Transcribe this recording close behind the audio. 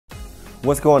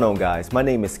What's going on, guys? My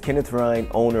name is Kenneth Ryan,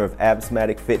 owner of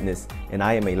Absmatic Fitness, and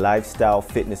I am a lifestyle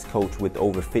fitness coach with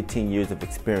over 15 years of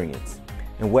experience.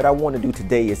 And what I want to do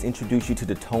today is introduce you to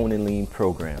the Tone and Lean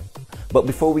program. But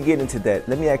before we get into that,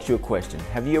 let me ask you a question.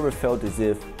 Have you ever felt as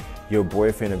if your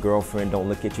boyfriend or girlfriend don't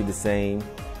look at you the same?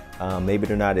 Maybe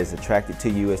they're not as attracted to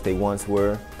you as they once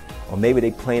were, or maybe they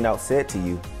plain out said to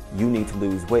you, you need to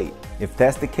lose weight. If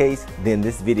that's the case, then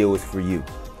this video is for you.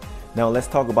 Now let's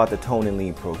talk about the Tone and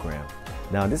Lean program.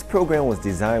 Now this program was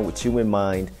designed with you in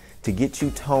mind to get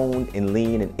you toned and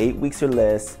lean in 8 weeks or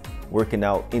less, working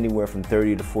out anywhere from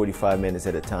 30 to 45 minutes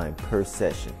at a time per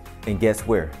session. And guess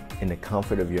where? In the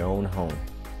comfort of your own home.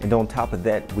 And on top of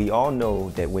that, we all know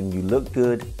that when you look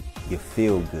good, you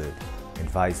feel good, and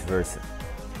vice versa.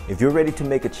 If you're ready to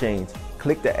make a change,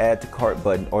 click the add to cart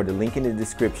button or the link in the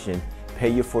description, pay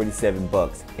your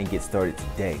 $47 and get started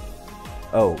today.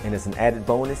 Oh, and as an added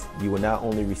bonus, you will not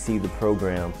only receive the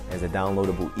program as a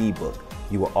downloadable ebook,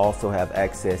 you will also have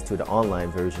access to the online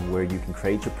version where you can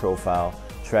create your profile,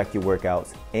 track your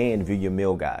workouts, and view your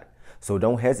meal guide. So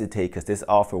don't hesitate, because this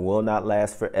offer will not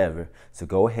last forever. So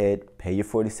go ahead, pay your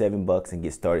 $47 and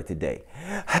get started today.